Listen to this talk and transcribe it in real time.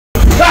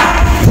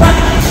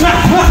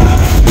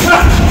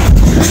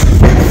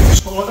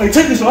Hey,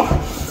 take this off.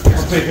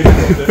 I'll take it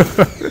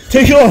off.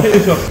 Take it off. Take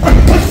this off.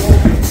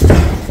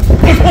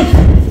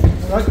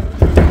 Right.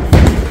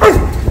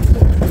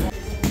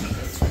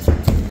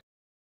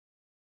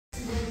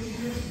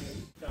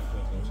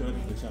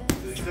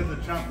 The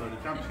champ, though. The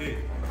champ's here.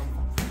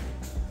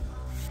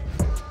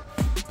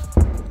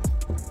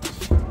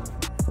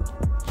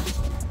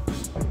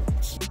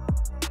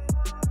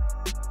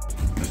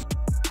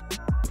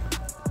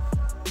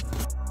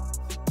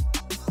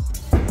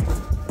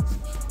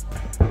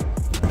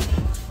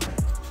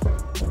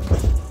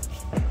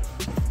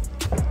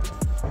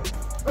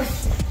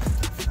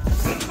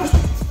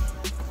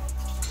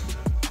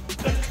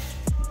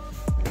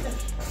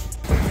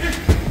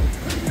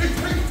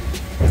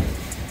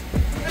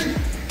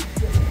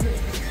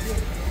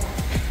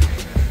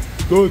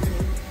 Good.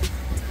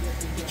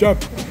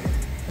 Jump.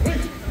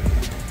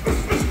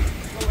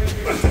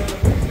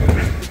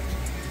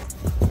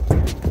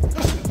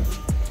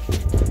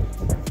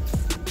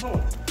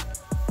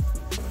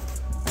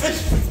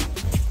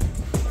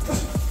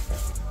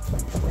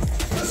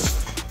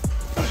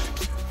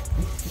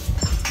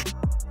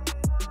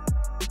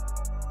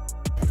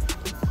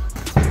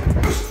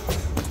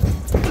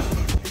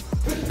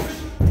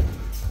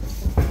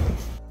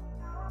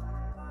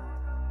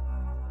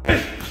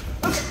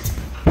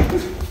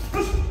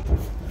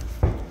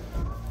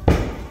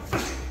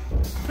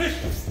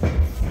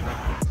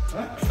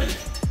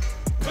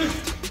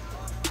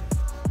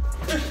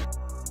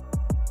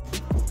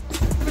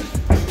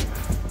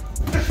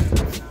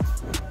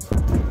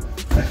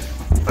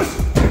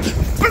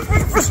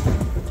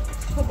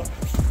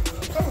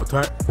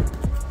 Attack.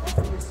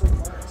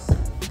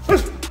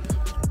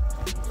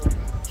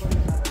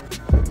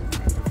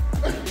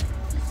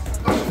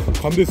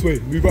 Come this way,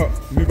 move out,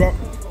 move out.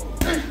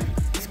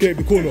 Escape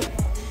the corner.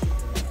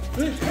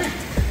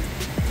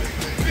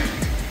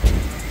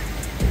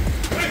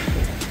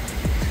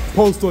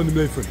 Post on him,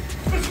 Nathan.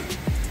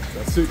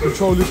 That's it,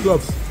 control his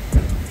gloves.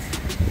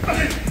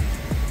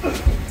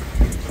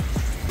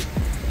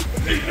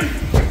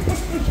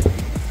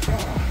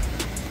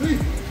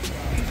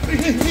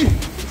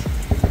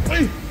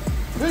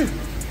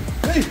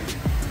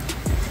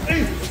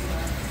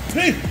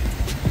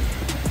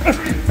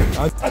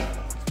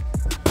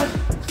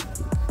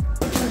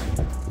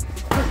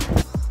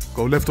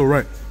 Go left or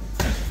right.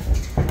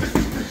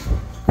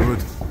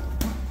 Good.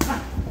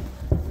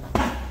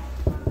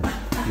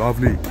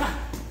 Lovely.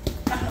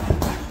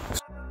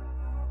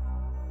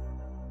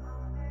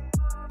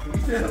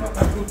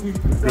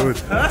 Good.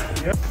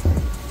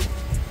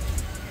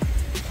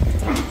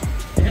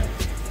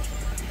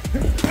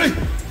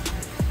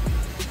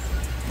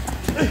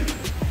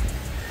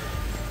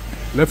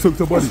 Left hook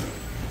to body.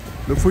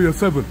 Look for your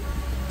 7.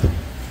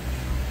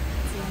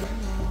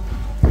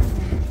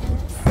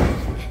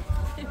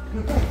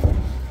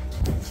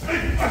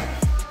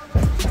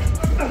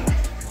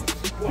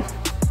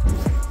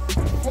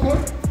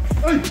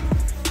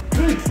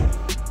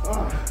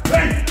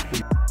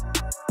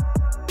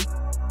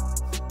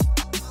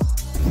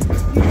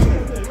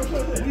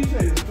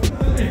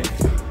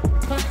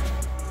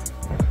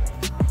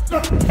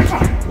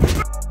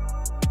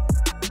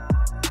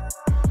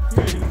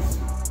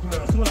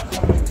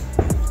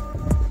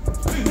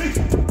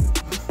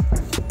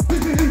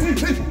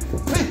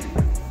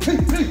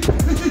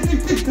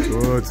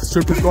 Good.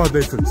 Strip his guard,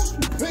 Nathan.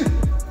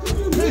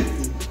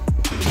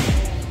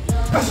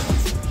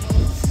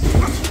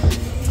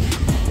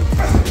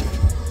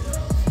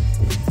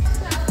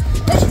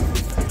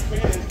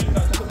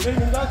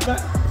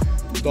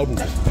 Double.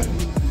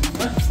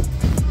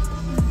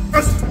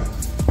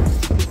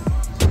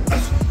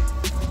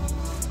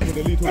 With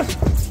the lead hook.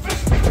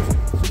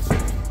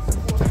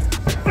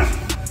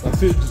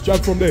 That's it, just jab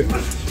from there.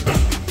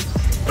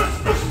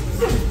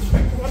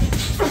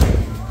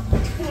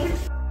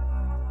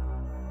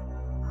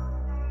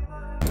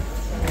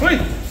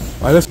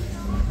 Alright, let's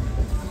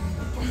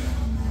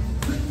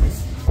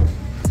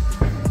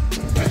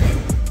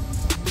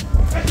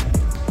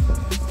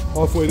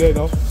halfway there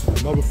now,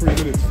 another 3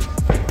 minutes.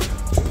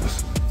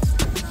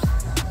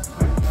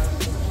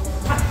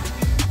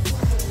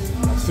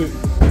 That's it.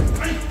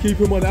 Keep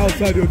him on the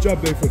outside of your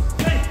jab, Nathan.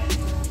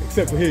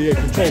 Except for here, yeah,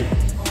 control.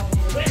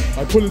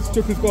 I pull his,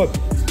 strip his guard.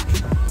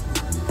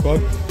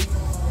 Guard.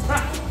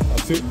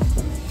 That's it.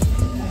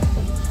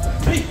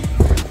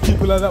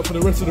 Keep it like that for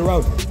the rest of the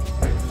round.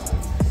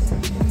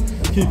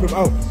 Keep him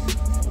out.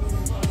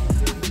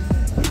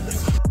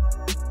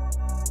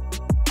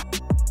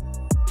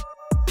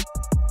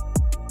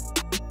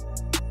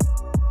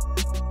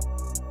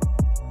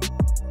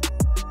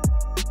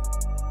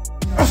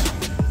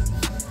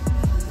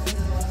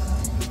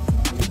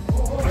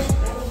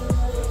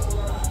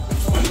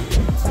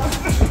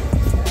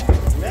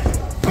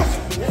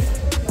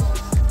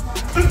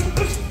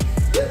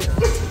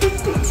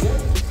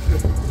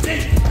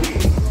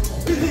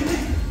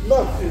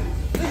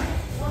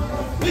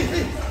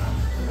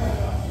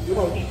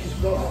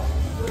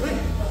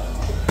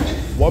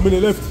 One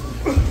minute left.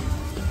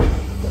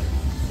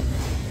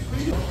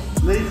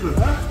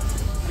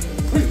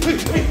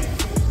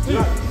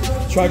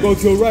 Try go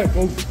to your right.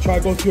 Try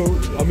go to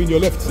your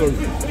left. Sorry.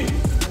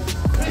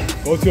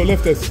 Go to your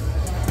left, Des.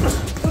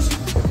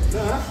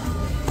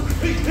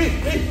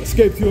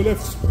 Escape to your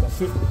left.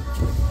 That's it.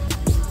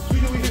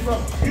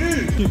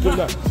 Keep doing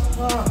that.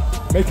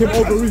 Make him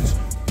overreach.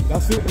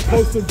 That's it.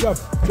 Post and jab.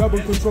 Jab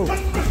and control.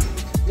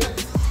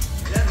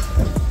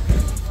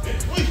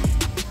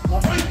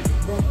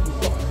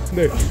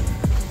 There.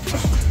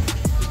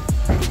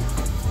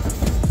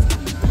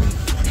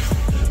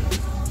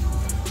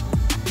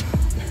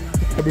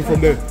 Coming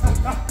from there.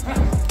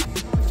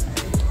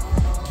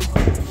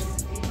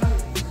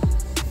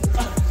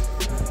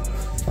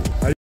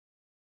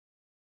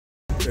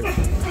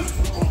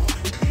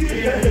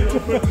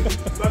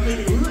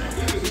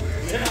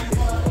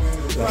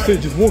 That's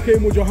it, just walk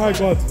in with your high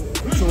guard.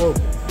 So,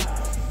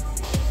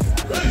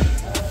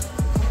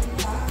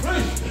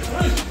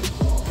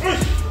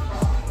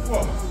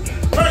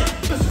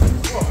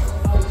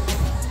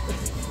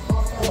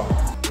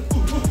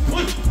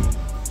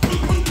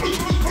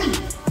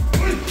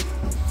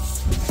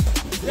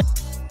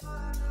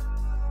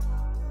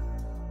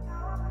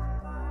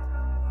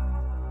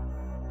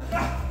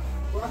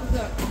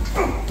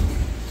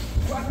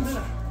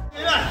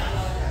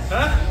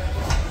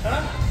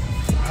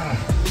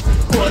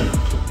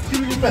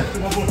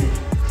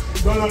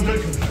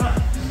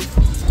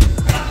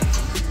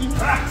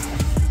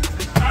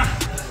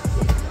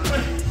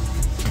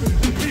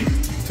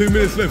 2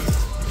 minutes left.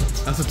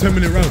 That's a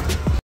 10-minute round.